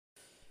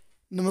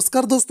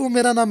नमस्कार दोस्तों,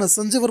 मेरा नाम है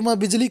संजय वर्मा।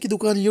 बिजली की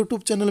दुकान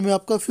यूट्यूब चैनल में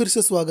आपका फिर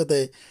से स्वागत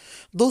है।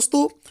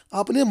 दोस्तों,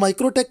 आपने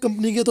माइक्रोटेक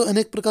कंपनी के तो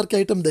अनेक प्रकार के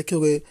आइटम देखे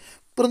होंगे,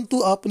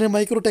 परंतु आपने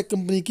माइक्रोटेक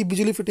कंपनी की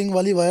बिजली फिटिंग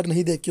वाली वायर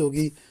नहीं देखी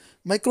होगी।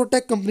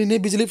 माइक्रोटेक कंपनी ने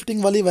बिजली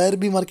फिटिंग वाली वायर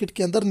भी मार्केट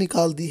के अंदर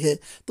निकाल दी है।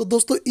 तो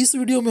दोस्तों, इस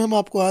वीडियो में हम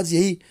आपको आज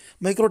यही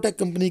माइक्रोटेक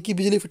कंपनी की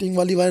बिजली फिटिंग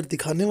वाली वायर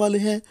दिखाने वाले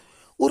हैं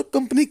और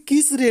कंपनी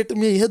किस रेट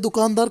में यह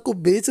दुकानदार को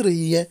बेच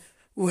रही है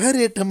वह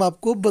रेट हम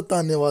आपको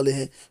बताने वाले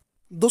हैं।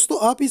 दोस्तों,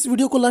 आप इस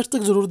वीडियो को लास्ट तक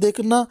जरूर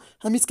देखना,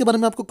 हम इसके बारे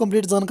में आपको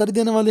कंप्लीट जानकारी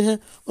देने वाले हैं।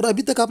 और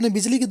अभी तक आपने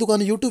बिजली की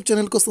दुकान यूट्यूब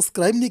चैनल को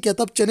सब्सक्राइब नहीं किया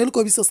तो आप चैनल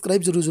को भी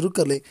सब्सक्राइब जरूर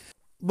कर लें।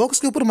 बॉक्स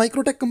के ऊपर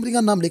माइक्रोटेक कंपनी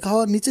का नाम लिखा हुआ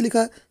और नीचे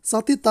लिखा है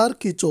साथी तार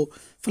खींचो,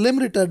 फ्लेम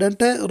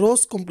रिटार्डेंट है,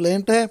 रोस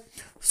कंप्लेंट है,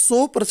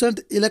 100%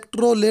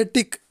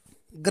 electrolytic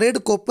grade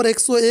copper,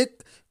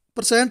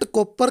 101%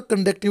 copper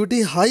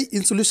conductivity, high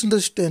insulation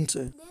resistance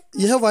है।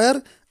 यह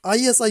wire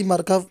ISI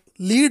मार्का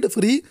lead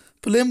free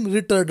flame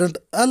retardant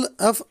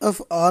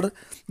LFFR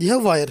यह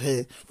वायर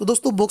है। तो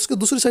दोस्तों, बॉक्स के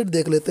दूसरी साइड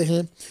देख लेते हैं।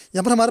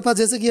 यहाँ पर हमारे पास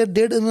जैसे कि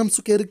 1.5 mm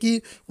स्क्वायर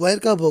की वायर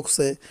का बॉक्स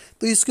है,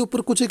 तो इसके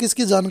ऊपर कुछ एक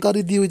इसकी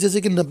जानकारी दी हुई,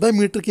 जैसे कि 90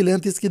 मीटर की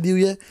लेंथ इसकी दी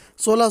हुई है,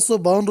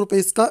 1652 रुपये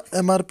इसका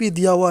MRP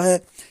दिया हुआ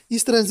है।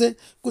 इस तरह से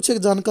कुछ एक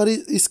जानकारी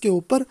इसके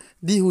ऊपर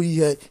दी हुई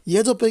है।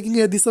 यह जो पैकिंग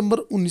है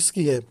दिसंबर 19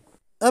 की है।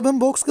 अब हम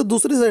बॉक्स के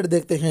दूसरी साइड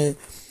देखते हैं।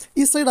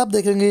 इस साइड आप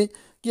देखेंगे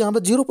कि यहाँ पर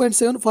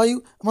 0.75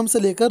 mm से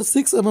लेकर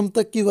 6 mm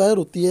तक की वायर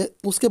होती है,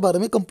 उसके बारे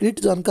में कंप्लीट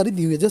जानकारी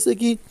दी हुई है। जैसे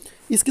कि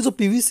इसकी जो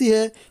PVC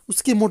है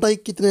उसकी मोटाई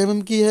कितने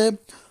mm की है,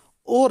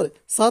 और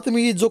साथ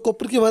में ये जो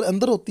कॉपर की वायर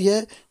अंदर होती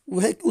है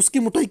वह उसकी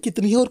मोटाई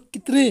कितनी है, और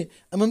कितने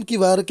mm की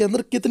वायर के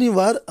अंदर कितनी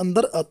वायर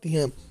अंदर आती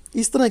हैं।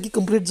 इस तरह की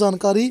कंप्लीट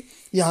जानकारी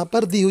यहाँ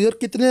पर दी हुई है, और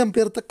कितने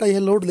एम्पेयर तक का यह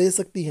लोड ले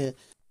सकती है।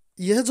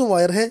 यह जो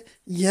वायर है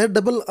यह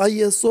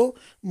ISO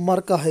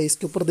मार्का है,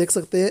 इसके ऊपर देख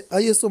सकते हैं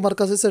ISO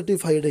मार्का से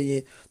सर्टिफाइड है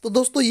ये। तो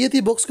दोस्तों, ये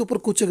थी बॉक्स के ऊपर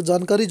कुछ एक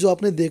जानकारी जो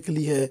आपने देख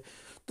ली है।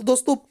 तो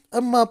दोस्तों,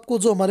 अब मैं आपको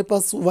जो हमारे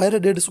पास वायर है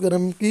 1.5 स्क्वायर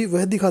mm की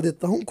वह दिखा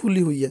देता हूँ,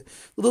 खुली हुई है।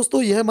 तो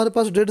दोस्तों, यह हमारे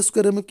पास 1.5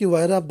 स्क्वायर mm की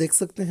वायर है, आप देख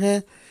सकते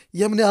हैं।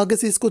 यह हमने आगे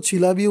से इसको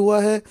छीला भी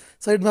हुआ है,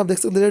 साइड में आप देख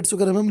सकते हैं 1.5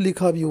 स्क्वायर mm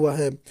लिखा भी हुआ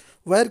है।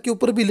 वायर के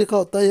ऊपर भी लिखा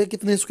होता है यह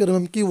कितने स्क्वायर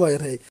mm की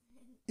वायर है।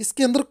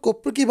 इसके अंदर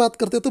कॉपर की बात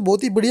करते हैं तो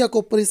बहुत ही बढ़िया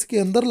कॉपर इसके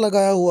अंदर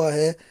लगाया हुआ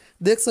है,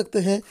 देख सकते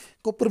हैं।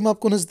 कॉपर मैं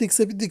आपको नज़दीक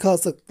से भी दिखा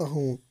सकता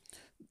हूँ,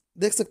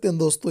 देख सकते हैं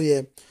दोस्तों।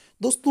 ये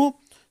दोस्तों,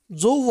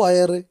 जो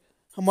वायर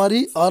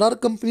हमारी RR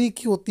कंपनी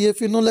की होती है,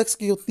 फिनोलेक्स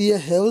की होती है,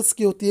 हेवल्स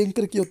की होती है,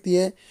 एंकर की होती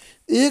है,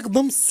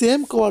 एकदम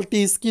सेम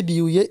क्वालिटी इसकी दी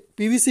हुई है।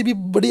 PVC भी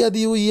बढ़िया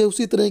दी हुई है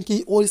उसी तरह की,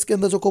 और इसके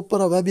अंदर जो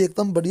कॉपर है वह भी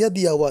एकदम बढ़िया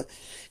दिया हुआ है।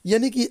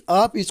 यानी कि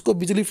आप इसको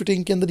बिजली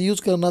फिटिंग के अंदर यूज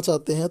करना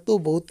चाहते हैं तो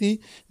बहुत ही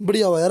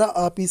बढ़िया वायर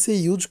आप इसे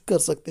यूज कर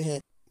सकते हैं।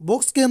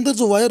 बॉक्स के अंदर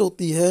जो वायर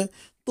होती है,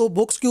 तो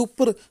बॉक्स के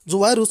ऊपर जो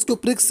वायर उसके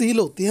ऊपर एक सील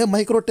होती है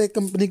माइक्रोटेक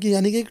कंपनी की,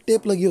 यानी कि एक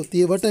टेप लगी होती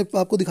है। वह टेप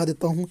आपको दिखा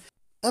देता हूँ।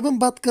 अब हम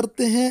बात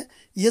करते हैं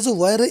ये जो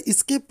वायर है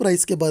इसके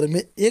प्राइस के बारे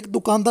में। एक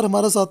दुकानदार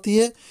हमारा साथी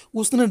है,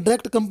 उसने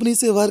डायरेक्ट कंपनी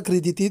से वायर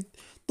खरीदी थी,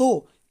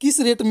 तो किस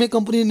रेट में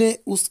कंपनी ने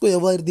उसको यह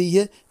वायर दी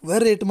है वह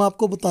रेट मैं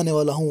आपको बताने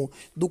वाला हूँ।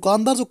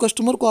 दुकानदार जो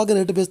कस्टमर को आगे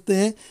रेट बेचते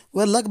हैं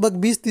वह लगभग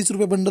 20-30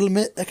 रुपये बंडल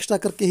में एक्स्ट्रा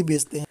करके ही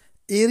बेचते हैं।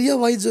 एरिया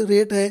वाइज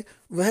रेट है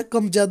वह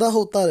कम ज़्यादा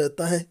होता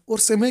रहता है, और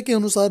समय के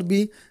अनुसार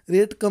भी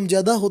रेट कम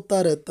ज़्यादा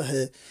होता रहता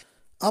है।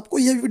 आपको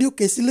यह वीडियो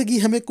कैसी लगी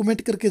हमें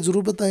कमेंट करके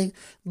ज़रूर बताएं।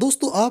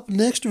 दोस्तों, आप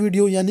नेक्स्ट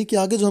वीडियो यानी कि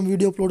आगे जो हम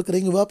वीडियो अपलोड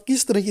करेंगे वह आप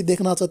किस तरह की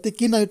देखना चाहते हैं,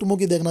 किन आइटमों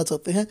की देखना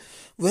चाहते हैं,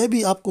 वह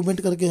भी आप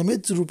कमेंट करके हमें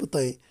ज़रूर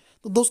बताएं।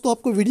 तो दोस्तों,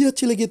 आपको वीडियो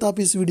अच्छी लगी तो आप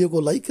इस वीडियो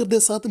को लाइक कर दें,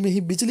 साथ में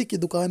ही बिजली की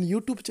दुकान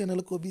यूट्यूब चैनल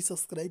को भी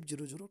सब्सक्राइब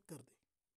जरूर कर दें।